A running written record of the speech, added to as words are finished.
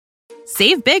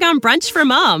Save big on brunch for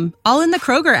mom, all in the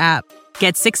Kroger app.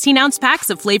 Get 16-ounce packs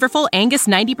of flavorful Angus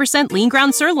 90% lean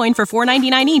ground sirloin for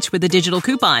 $4.99 each with a digital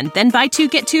coupon. Then buy 2,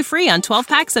 get 2 free on 12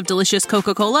 packs of delicious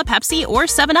Coca-Cola, Pepsi, or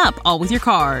 7-Up, all with your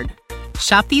card.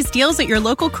 Shop these deals at your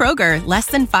local Kroger, less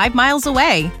than 5 miles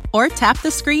away. Or tap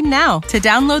the screen now to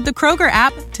download the Kroger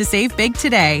app to save big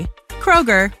today.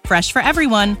 Kroger, fresh for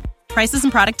everyone. Prices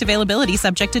and product availability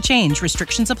subject to change.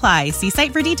 Restrictions apply. See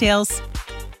site for details.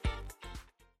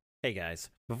 Hey guys,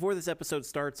 before this episode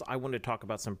starts, I want to talk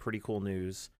about some pretty cool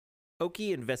news.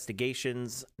 Okie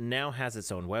Investigations now has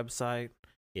its own website.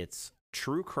 It's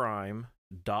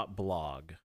truecrime.blog,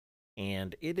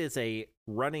 and it is a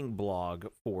running blog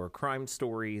for crime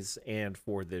stories and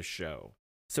for this show.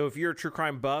 So if you're a true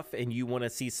crime buff and you want to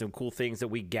see some cool things that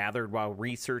we gathered while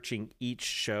researching each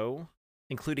show,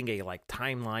 including a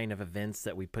timeline of events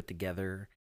that we put together,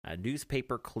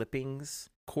 newspaper clippings,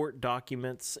 court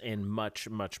documents, and much,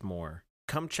 much more,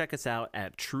 come check us out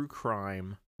at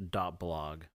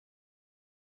truecrime.blog.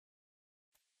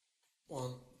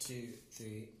 1, 2,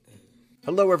 3, and...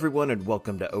 Hello everyone and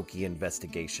welcome to Okie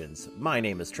Investigations. My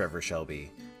name is Trevor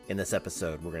Shelby. In this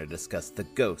episode, we're going to discuss the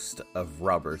ghost of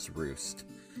Robbers Roost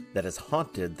that has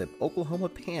haunted the Oklahoma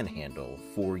Panhandle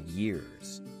for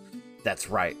years. That's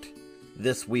right.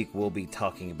 This week we'll be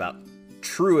talking about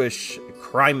true-ish,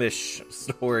 crime-ish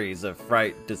stories of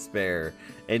fright, despair,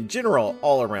 and general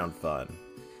all-around fun.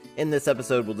 In this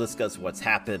episode, we'll discuss what's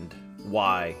happened,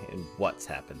 why, and what's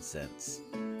happened since.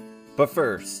 But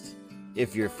first,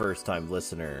 if you're a first-time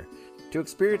listener, to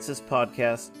experience this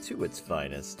podcast to its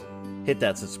finest, hit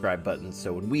that subscribe button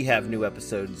so when we have new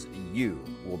episodes, you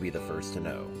will be the first to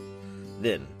know.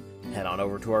 Then, head on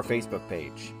over to our Facebook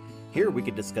page. Here we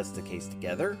can discuss the case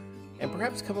together, and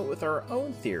perhaps come up with our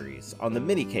own theories on the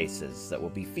many cases that will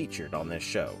be featured on this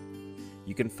show.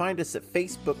 You can find us at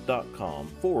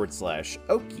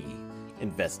facebook.com/Okie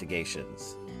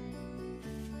Investigations.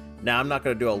 Now, I'm not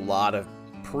going to do a lot of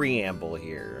preamble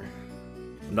here.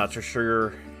 I'm not so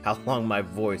sure how long my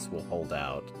voice will hold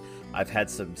out. I've had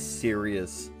some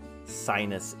serious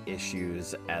sinus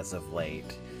issues as of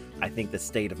late. I think the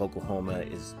state of Oklahoma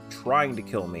is trying to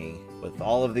kill me with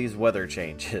all of these weather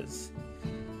changes.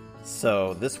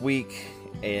 So this week,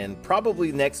 and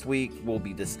probably next week, we'll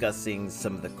be discussing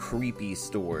some of the creepy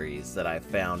stories that I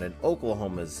found in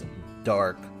Oklahoma's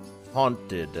dark,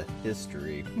 haunted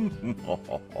history.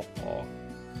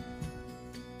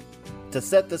 To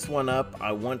set this one up,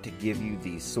 I want to give you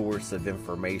the source of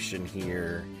information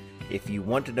here. If you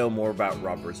want to know more about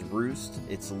Robbers Roost,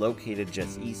 it's located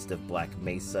just east of Black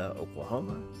Mesa,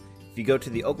 Oklahoma. If you go to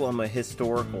the Oklahoma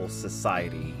Historical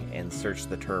Society and search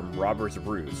the term Robbers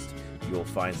Roost, you'll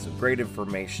find some great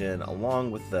information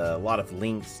along with a lot of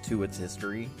links to its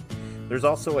history. There's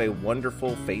also a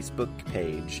wonderful Facebook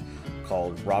page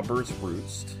called Robbers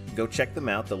Roost. Go check them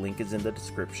out. The link is in the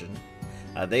description.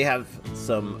 They have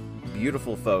some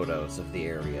beautiful photos of the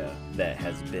area that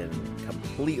has been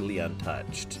completely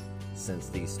untouched since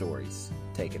these stories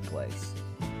taken place.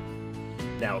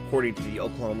 Now, according to the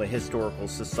Oklahoma Historical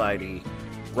Society,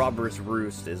 Robbers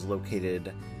Roost is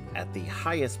located at the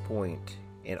highest point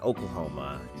in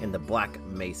Oklahoma in the Black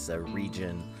Mesa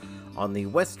region on the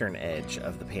western edge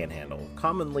of the Panhandle,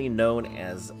 commonly known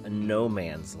as No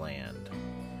Man's Land.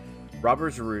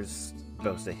 Robbers Roost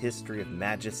boasts a history of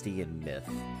majesty and myth.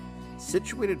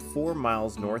 Situated 4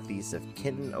 miles northeast of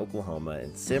Kenton, Oklahoma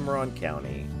in Cimarron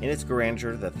County, in its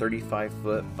grandeur, the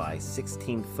 35-foot by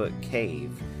 16-foot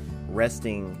cave,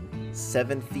 resting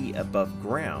 7 feet above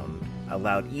ground,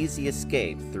 allowed easy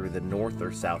escape through the north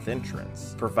or south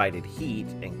entrance, provided heat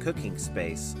and cooking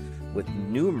space with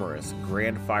numerous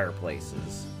grand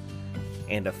fireplaces,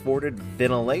 and afforded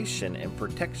ventilation and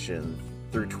protection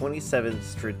through 27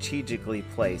 strategically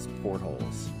placed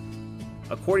portholes.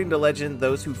 According to legend,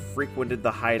 those who frequented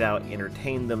the hideout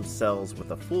entertained themselves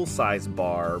with a full-size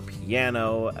bar,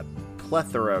 piano, a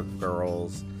plethora of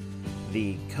girls.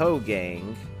 The Coe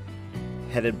gang,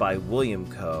 headed by William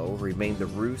Coe, remained the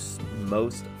Roost's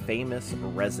most famous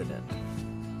resident.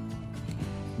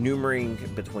 Numbering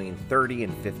between 30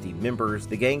 and 50 members,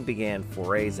 the gang began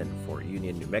forays in Fort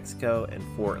Union, New Mexico, and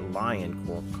Fort Lyon,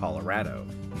 Colorado,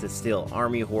 to steal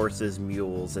army horses,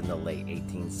 mules in the late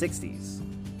 1860s.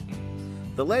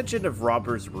 The legend of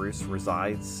Robbers Roost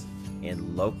resides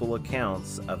in local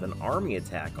accounts of an army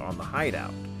attack on the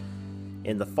hideout.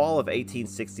 In the fall of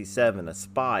 1867, a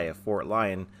spy of Fort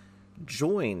Lyon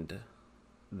joined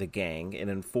the gang and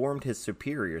informed his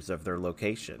superiors of their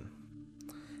location.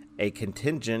 A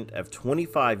contingent of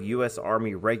 25 U.S.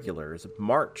 Army regulars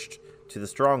marched to the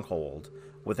stronghold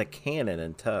with a cannon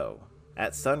in tow.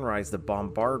 At sunrise, the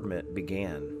bombardment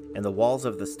began, and the walls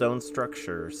of the stone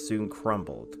structure soon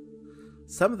crumbled.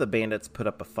 Some of the bandits put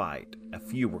up a fight, a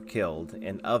few were killed,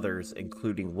 and others,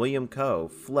 including William Coe,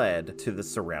 fled to the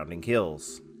surrounding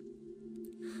hills.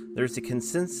 There's a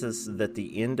consensus that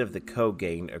the end of the Coe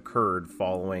gang occurred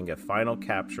following a final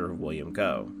capture of William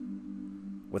Coe.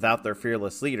 Without their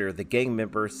fearless leader, the gang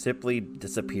members simply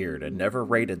disappeared and never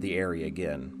raided the area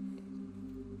again.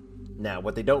 Now,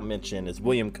 what they don't mention is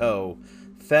William Coe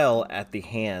fell at the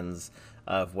hands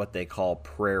of what they call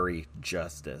prairie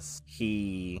justice.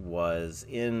 He was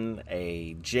in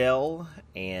a jail,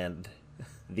 and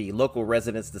the local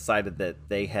residents decided that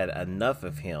they had enough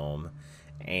of him,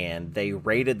 and they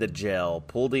raided the jail,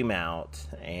 pulled him out,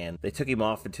 and they took him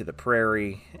off into the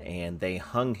prairie, and they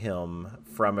hung him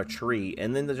from a tree,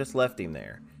 and then they just left him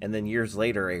there. And then years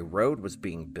later, a road was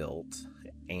being built,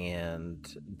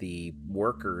 and the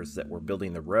workers that were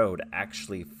building the road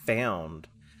actually found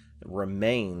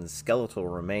remains, skeletal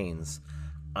remains,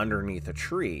 underneath a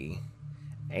tree,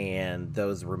 and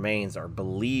those remains are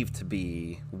believed to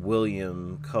be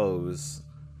William Coe's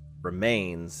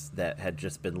remains that had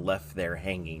just been left there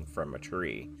hanging from a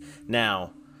tree.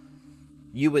 Now,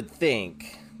 you would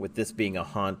think, with this being a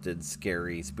haunted,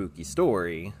 scary, spooky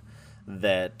story,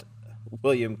 that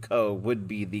William Coe would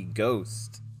be the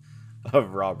ghost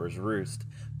of Robber's Roost,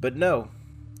 but no.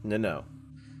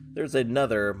 There's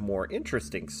another, more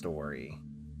interesting story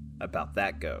about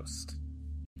that ghost.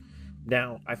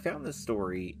 Now, I found this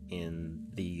story in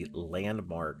the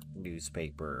Landmark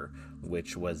newspaper,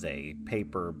 which was a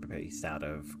paper based out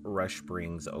of Rush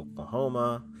Springs,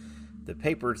 Oklahoma. The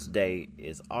paper's date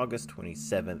is August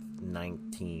 27th,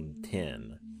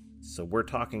 1910. So we're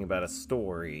talking about a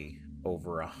story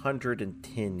over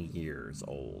 110 years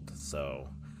old. So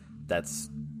that's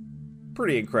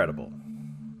pretty incredible.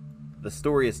 The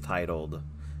story is titled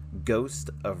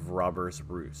Ghost of Robber's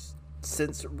Roost.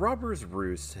 Since Robber's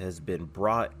Roost has been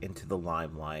brought into the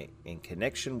limelight in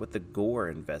connection with the Gore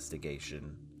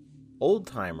investigation,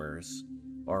 old-timers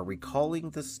are recalling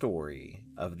the story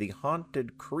of the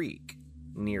haunted creek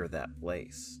near that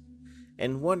place,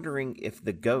 and wondering if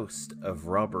the ghost of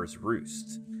Robber's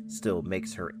Roost still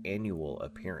makes her annual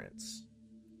appearance.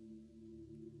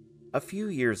 A few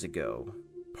years ago,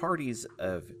 parties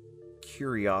of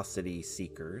curiosity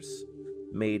seekers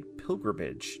made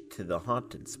pilgrimage to the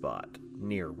haunted spot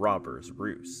near Robber's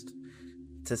Roost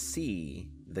to see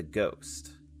the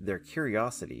ghost. Their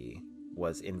curiosity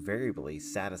was invariably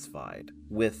satisfied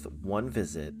with one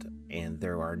visit, and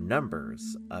there are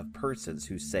numbers of persons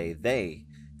who say they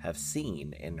have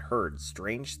seen and heard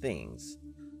strange things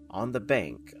on the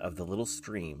bank of the little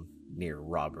stream near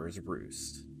Robber's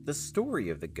Roost. The story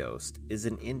of the ghost is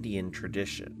an Indian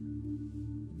tradition.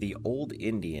 The old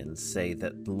Indians say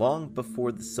that long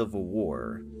before the Civil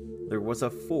War, there was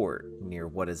a fort near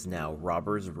what is now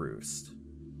Robber's Roost.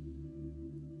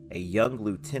 A young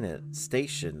lieutenant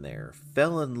stationed there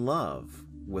fell in love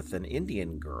with an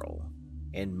Indian girl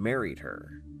and married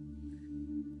her.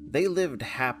 They lived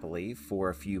happily for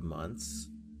a few months,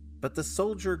 but the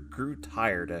soldier grew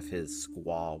tired of his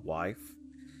squaw wife,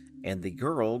 and the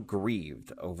girl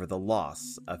grieved over the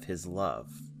loss of his love.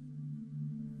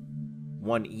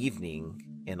 One evening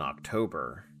in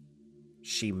October,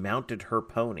 she mounted her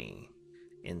pony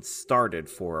and started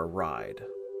for a ride.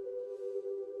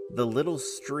 The little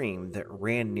stream that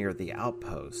ran near the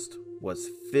outpost was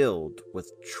filled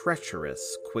with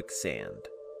treacherous quicksand,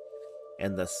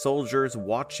 and the soldiers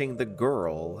watching the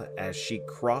girl as she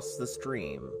crossed the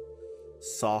stream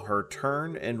saw her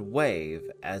turn and wave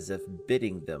as if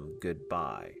bidding them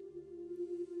goodbye.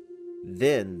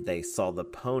 Then they saw the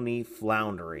pony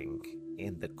floundering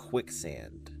in the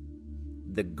quicksand.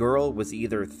 The girl was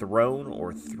either thrown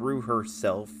or threw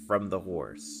herself from the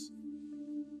horse.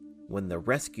 When the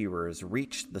rescuers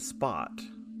reached the spot,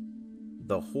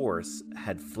 the horse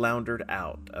had floundered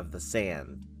out of the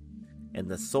sand, and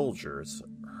the soldiers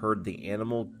heard the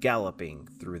animal galloping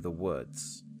through the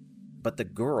woods. But the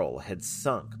girl had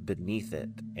sunk beneath it,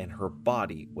 and her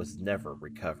body was never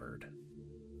recovered.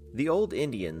 The old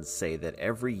Indians say that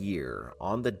every year,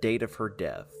 on the date of her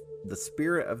death, the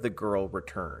spirit of the girl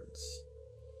returns.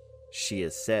 She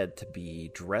is said to be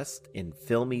dressed in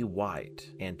filmy white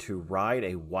and to ride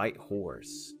a white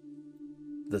horse.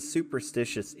 The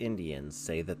superstitious Indians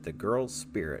say that the girl's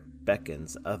spirit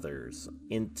beckons others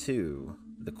into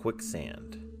the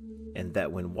quicksand, and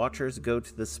that when watchers go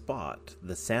to the spot,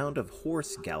 the sound of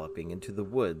horse galloping into the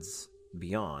woods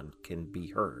beyond can be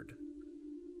heard.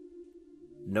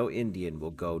 No Indian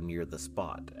will go near the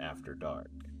spot after dark.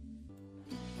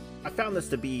 I found this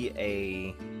to be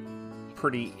a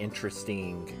pretty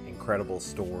interesting, incredible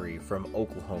story from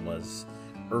Oklahoma's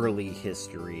early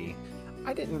history.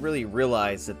 I didn't really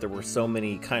realize that there were so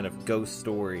many kind of ghost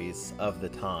stories of the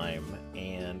time,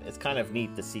 and it's kind of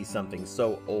neat to see something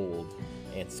so old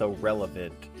and so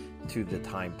relevant to the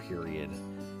time period.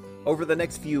 Over the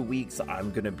next few weeks,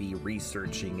 I'm going to be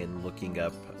researching and looking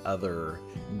up other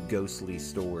ghostly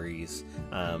stories.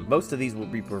 Most of these will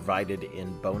be provided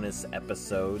in bonus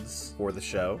episodes for the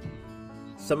show.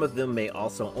 Some of them may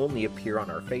also only appear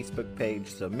on our Facebook page,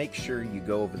 so make sure you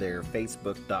go over there,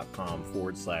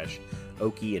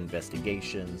 facebook.com/Okie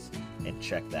Investigations, and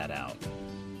check that out.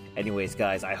 Anyways,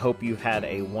 guys, I hope you had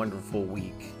a wonderful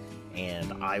week,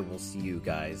 and I will see you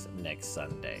guys next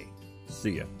Sunday.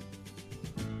 See ya.